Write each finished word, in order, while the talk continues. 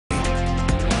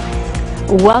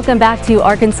Welcome back to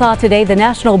Arkansas Today. The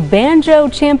National Banjo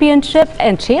Championship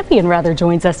and champion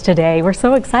joins us today. We're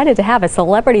so excited to have a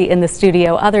celebrity in the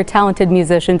studio, other talented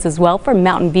musicians as well from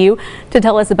Mountain View to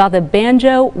tell us about the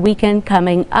Banjo weekend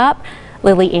coming up.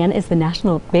 Lily Ann is the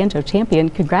National Banjo Champion.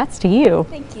 Congrats to you.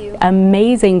 Thank you.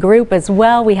 Amazing group as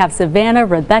well. We have Savannah,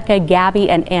 Rebecca, Gabby,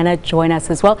 and Anna join us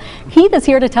as well. Heath is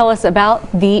here to tell us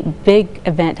about the big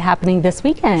event happening this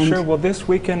weekend. Sure. Well, this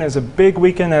weekend is a big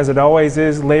weekend, as it always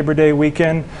is, Labor Day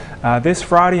weekend. This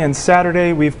Friday and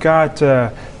Saturday, we've got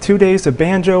 2 days of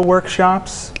banjo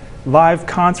workshops, live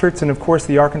concerts, and of course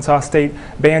the Arkansas State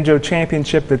Banjo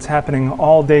Championship that's happening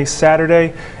all day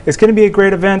Saturday. It's going to be a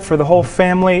great event for the whole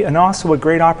family and also a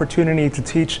great opportunity to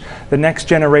teach the next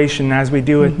generation, as we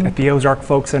do it at the Ozark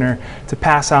Folk Center, to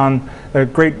pass on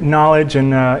great knowledge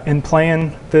and in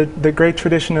playing the great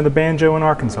tradition of the banjo in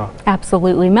Arkansas.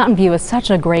 Absolutely. Mountain View is such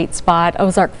a great spot.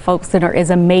 Ozark Folk Center is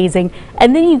amazing.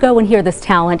 And then you go and hear this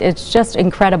talent. It's just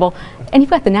incredible. And you've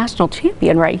got the national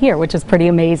champion right here, which is pretty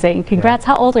amazing. Congrats. Yeah.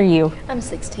 How old are you? I'm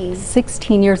 16.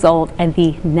 16 years old and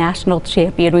the national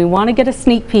champion. We want to get a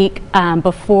sneak peek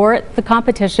before the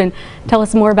competition. Tell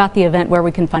us more about the event, where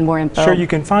we can find more info. Sure. You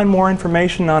can find more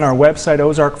information on our website,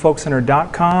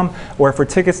 ozarkfolkcenter.com, or for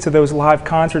tickets to those live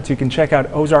concerts, you can check out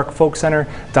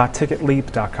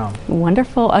ozarkfolkcenter.ticketleap.com.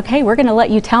 Wonderful. Okay, we're going to let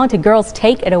you talented girls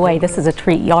take it away. This is a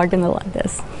treat. Y'all are going to love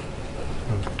this.